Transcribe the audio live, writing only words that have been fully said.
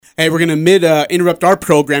Hey, we're going to interrupt our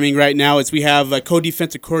programming right now as we have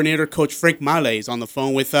co-defensive coordinator Coach Frank Maile is on the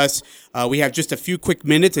phone with us. We have just a few quick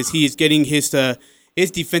minutes as he is getting his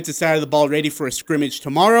defensive side of the ball ready for a scrimmage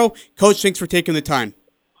tomorrow. Coach, thanks for taking the time.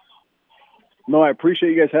 No, I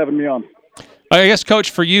appreciate you guys having me on. I guess,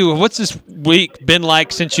 Coach, for you, what's this week been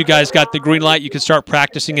like since you guys got the green light? You can start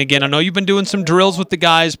practicing again. I know you've been doing some drills with the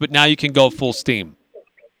guys, but now you can go full steam.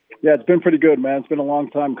 Yeah, it's been pretty good, man. It's been a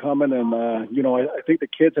long time coming, and, I think the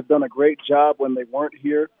kids have done a great job when they weren't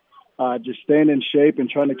here, just staying in shape and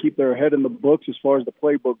trying to keep their head in the books as far as the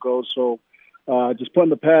playbook goes. So just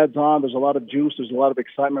putting the pads on, there's a lot of juice, there's a lot of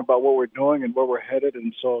excitement about what we're doing and where we're headed,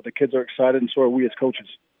 and so the kids are excited, and so are we as coaches.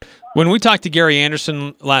 When we talked to Gary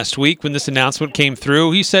Anderson last week, when this announcement came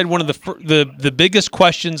through, he said one of the biggest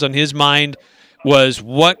questions on his mind was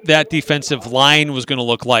what that defensive line was going to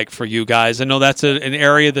look like for you guys. I know that's an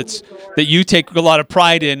area that you take a lot of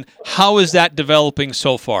pride in. How is that developing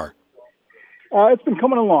so far? It's been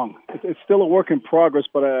coming along. It's still a work in progress,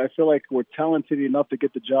 but I feel like we're talented enough to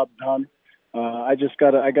get the job done. I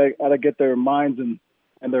gotta get their minds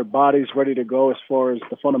and their bodies ready to go as far as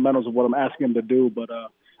the fundamentals of what I'm asking them to do. But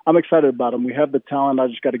I'm excited about them. We have the talent. I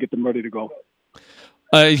just got to get them ready to go.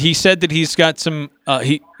 He said that he's got some.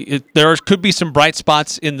 There could be some bright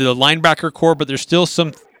spots in the linebacker core, but there's still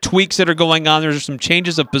some tweaks that are going on. There's some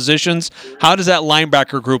changes of positions. How does that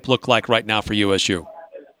linebacker group look like right now for USU?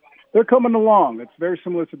 They're coming along. It's very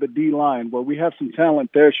similar to the D line, where we have some talent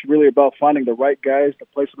there. It's really about finding the right guys to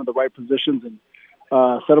place them in the right positions and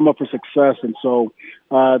set them up for success. And so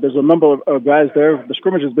there's a number of guys there. The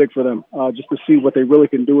scrimmage is big for them, just to see what they really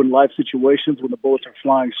can do in live situations when the bullets are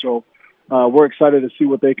flying. So we're excited to see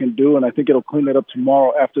what they can do, and I think it'll clean it up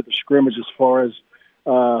tomorrow after the scrimmage as far as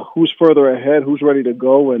who's further ahead, who's ready to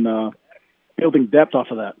go, and building depth off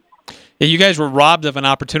of that. Yeah, you guys were robbed of an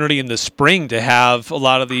opportunity in the spring to have a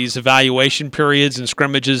lot of these evaluation periods and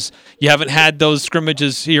scrimmages. You haven't had those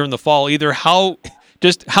scrimmages here in the fall either. How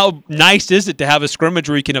nice is it to have a scrimmage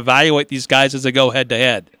where you can evaluate these guys as they go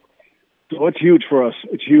head-to-head? So it's huge for us.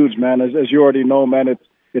 It's huge, man. As you already know, man,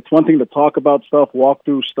 it's one thing to talk about stuff, walk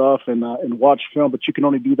through stuff, and watch film, but you can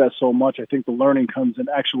only do that so much. I think the learning comes in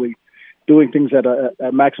actually doing things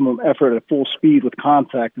at maximum effort at full speed with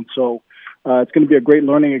contact. And so it's going to be a great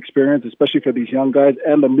learning experience, especially for these young guys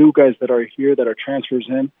and the new guys that are here that are transfers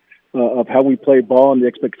in of how we play ball and the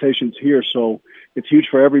expectations here. So it's huge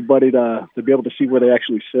for everybody to be able to see where they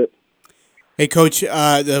actually sit. Hey, Coach,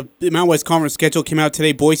 the Mountain West Conference schedule came out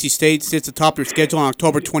today. Boise State sits atop your schedule on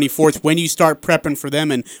October 24th. When do you start prepping for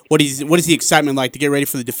them, and what is the excitement like to get ready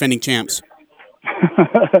for the defending champs?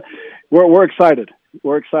 We're excited.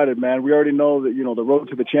 We're excited, man. We already know that, the road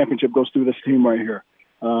to the championship goes through this team right here.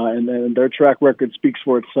 And their track record speaks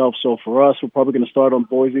for itself. So for us, we're probably going to start on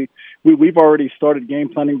Boise. We've already started game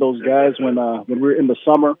planning those guys when we're in the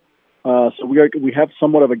summer. So we have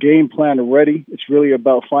somewhat of a game plan ready. It's really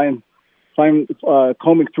about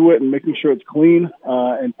combing through it and making sure it's clean,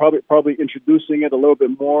 and probably introducing it a little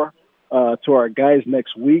bit more to our guys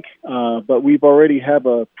next week. But we've already have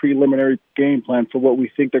a preliminary game plan for what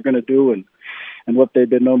we think they're going to do and what they've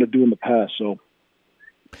been known to do in the past. So.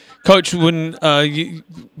 Coach, when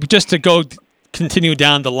just to continue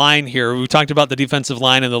down the line here, we talked about the defensive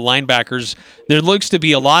line and the linebackers. There looks to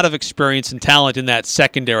be a lot of experience and talent in that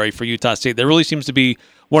secondary for Utah State. There really seems to be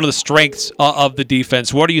one of the strengths of the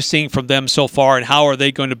defense. What are you seeing from them so far, and how are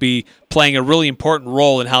they going to be playing a really important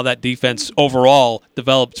role in how that defense overall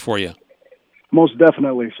develops for you? Most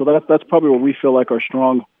definitely. So that's probably what we feel like our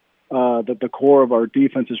strong, the core of our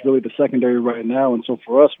defense is really the secondary right now. And so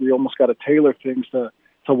for us, we almost got to tailor things to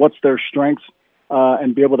what's their strengths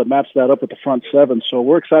and be able to match that up with the front seven. So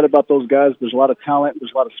we're excited about those guys. There's a lot of talent.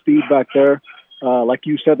 There's a lot of speed back there. Like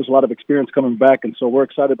you said, there's a lot of experience coming back, and so we're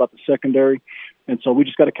excited about the secondary. And so we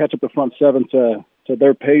just got to catch up the front seven to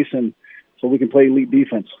their pace, and so we can play elite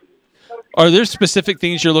defense. Are there specific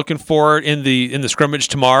things you're looking for in the scrimmage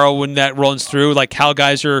tomorrow when that runs through, like how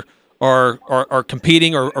guys are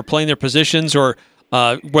competing or playing their positions, or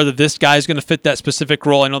whether this guy's going to fit that specific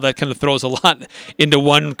role? I know that kind of throws a lot into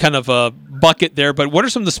one kind of a bucket there, but what are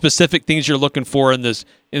some of the specific things you're looking for in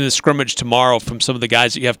the scrimmage tomorrow from some of the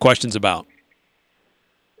guys that you have questions about?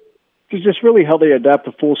 It's just really how they adapt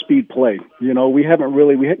to full speed play. We haven't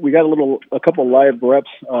really we got a couple live reps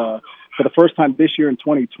for the first time this year in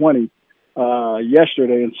 2020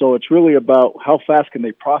 yesterday, and so it's really about how fast can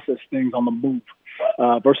they process things on the move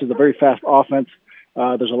versus a very fast offense.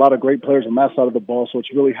 There's a lot of great players on that side of the ball, so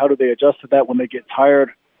it's really how do they adjust to that when they get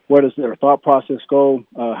tired? Where does their thought process go?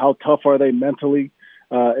 How tough are they mentally,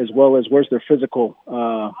 as well as where's their physical?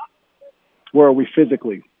 Where are we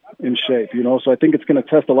physically? in shape, So I think it's going to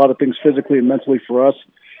test a lot of things physically and mentally for us,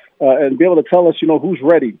 and be able to tell us, who's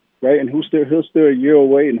ready, right, and who's still a year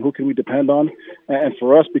away, and who can we depend on. And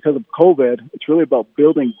for us, because of COVID, it's really about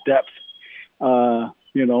building depth,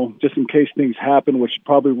 just in case things happen, which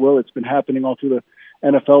probably will. It's been happening all through the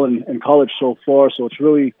NFL and college so far. So it's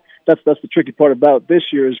really that's the tricky part about this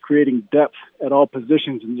year is creating depth at all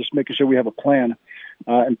positions and just making sure we have a plan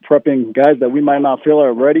and prepping guys that we might not feel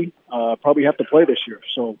are ready. Probably have to play this year.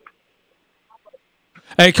 So.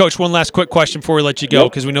 Hey, Coach, one last quick question before we let you go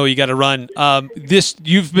because we know you got to run. This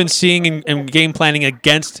you've been seeing in game planning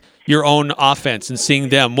against your own offense and seeing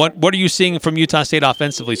them. What are you seeing from Utah State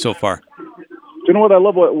offensively so far? You know what? I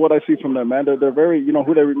love what I see from them, man. They're very,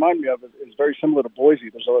 who they remind me of is very similar to Boise.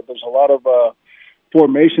 There's a lot of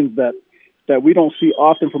formations that we don't see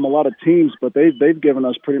often from a lot of teams, but they've given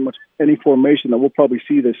us pretty much any formation that we'll probably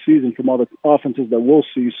see this season from all the offenses that we'll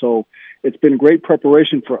see. So it's been great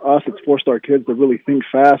preparation for us. It's forced our kids to really think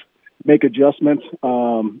fast, make adjustments,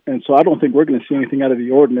 and so I don't think we're going to see anything out of the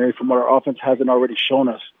ordinary from what our offense hasn't already shown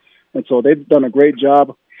us. And so they've done a great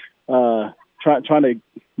job trying to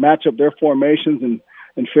match up their formations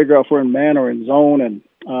and figure out if we're in man or in zone. And,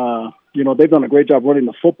 they've done a great job running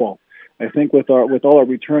the football. I think with all our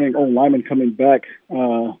returning old linemen coming back,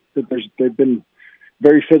 they've been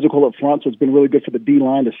very physical up front, so it's been really good for the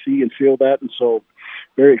D-line to see and feel that. And so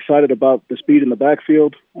very excited about the speed in the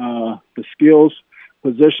backfield, the skills,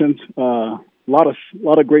 positions, a lot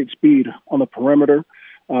of great speed on the perimeter.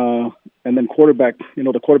 And then quarterback,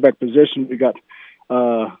 the quarterback position, we got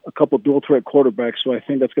a couple dual threat quarterbacks, so I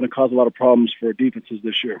think that's going to cause a lot of problems for defenses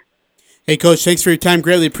this year. Hey, Coach, thanks for your time.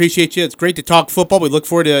 Greatly appreciate you. It's great to talk football. We look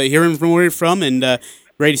forward to hearing from where you're from and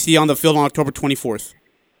ready to see you on the field on October 24th.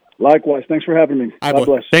 Likewise. Thanks for having me. God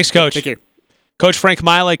bless. Thanks, Coach. Take care. Coach Frank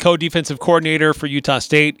Maile, co-defensive coordinator for Utah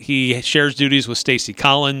State. He shares duties with Stacy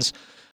Collins.